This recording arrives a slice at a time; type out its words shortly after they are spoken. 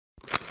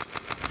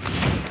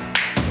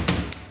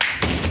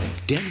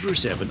Denver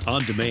 7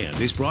 On Demand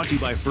is brought to you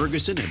by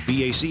Ferguson and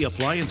BAC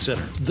Appliance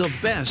Center, the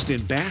best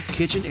in bath,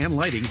 kitchen, and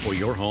lighting for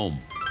your home.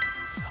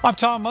 I'm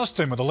Tom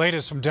Mustin with the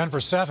latest from Denver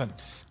 7.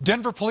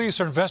 Denver police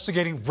are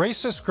investigating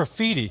racist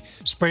graffiti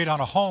sprayed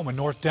on a home in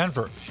North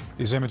Denver.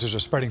 These images are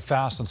spreading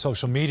fast on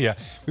social media.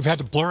 We've had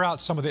to blur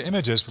out some of the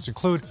images, which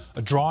include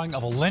a drawing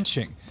of a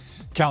lynching.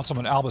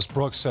 Councilman Albus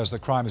Brooks says the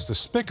crime is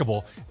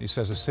despicable. He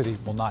says the city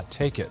will not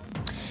take it.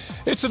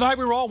 It's the night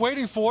we were all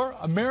waiting for.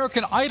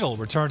 American Idol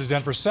returned to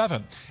Denver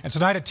 7. And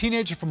tonight, a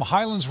teenager from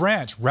Highlands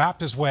Ranch rapped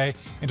his way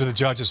into the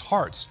judges'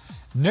 hearts.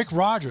 Nick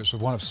Rogers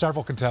was one of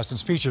several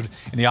contestants featured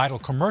in the Idol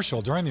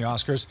commercial during the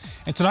Oscars.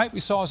 And tonight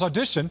we saw his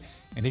audition,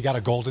 and he got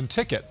a golden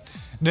ticket.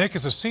 Nick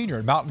is a senior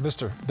at Mountain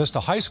Vista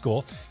High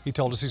School. He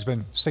told us he's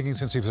been singing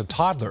since he was a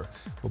toddler.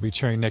 We'll be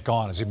cheering Nick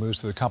on as he moves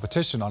to the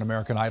competition on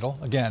American Idol,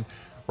 again,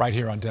 right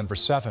here on Denver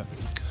 7.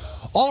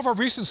 All of our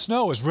recent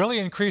snow has really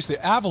increased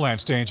the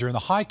avalanche danger in the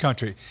high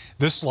country.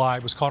 This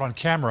slide was caught on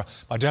camera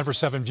by Denver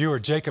 7 viewer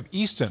Jacob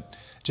Easton.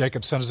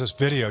 Jacob sent us this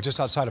video just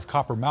outside of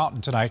Copper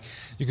Mountain tonight.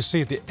 You can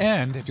see at the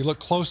end, if you look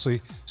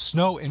closely,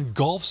 snow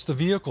engulfs the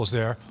vehicles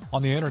there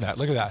on the internet.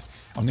 Look at that,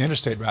 on the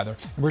interstate rather.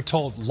 And we're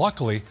told,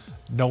 luckily,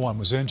 no one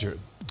was injured.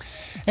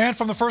 And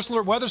from the First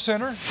Alert Weather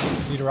Center,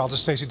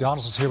 meteorologist Stacey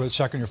Donaldson's here with a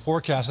check on your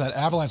forecast. And that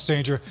avalanche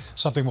danger,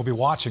 something we'll be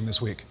watching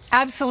this week.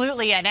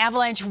 Absolutely. An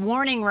avalanche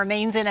warning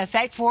remains in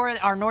effect for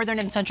our northern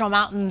and central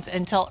mountains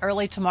until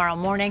early tomorrow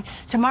morning.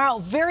 Tomorrow,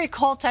 very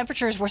cold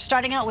temperatures. We're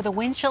starting out with a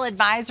wind chill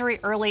advisory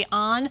early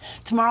on.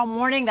 Tomorrow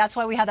morning, that's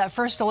why we have that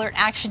First Alert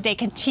Action Day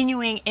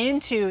continuing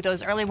into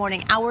those early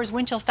morning hours.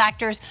 Wind chill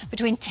factors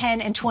between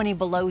 10 and 20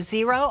 below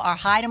zero. Our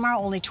high tomorrow,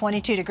 only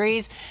 22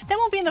 degrees. Then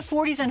we'll be in the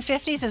 40s and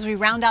 50s as we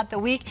round out the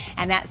week.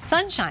 And that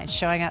sunshine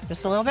showing up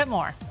just a little bit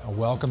more. A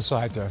welcome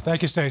sight there.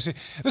 Thank you, Stacey.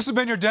 This has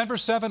been your Denver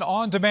 7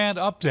 On Demand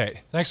update.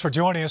 Thanks for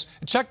joining us.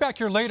 And check back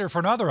here later for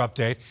another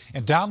update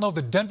and download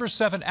the Denver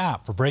 7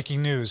 app for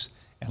breaking news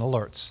and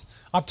alerts.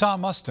 I'm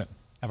Tom Mustin.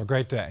 Have a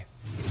great day.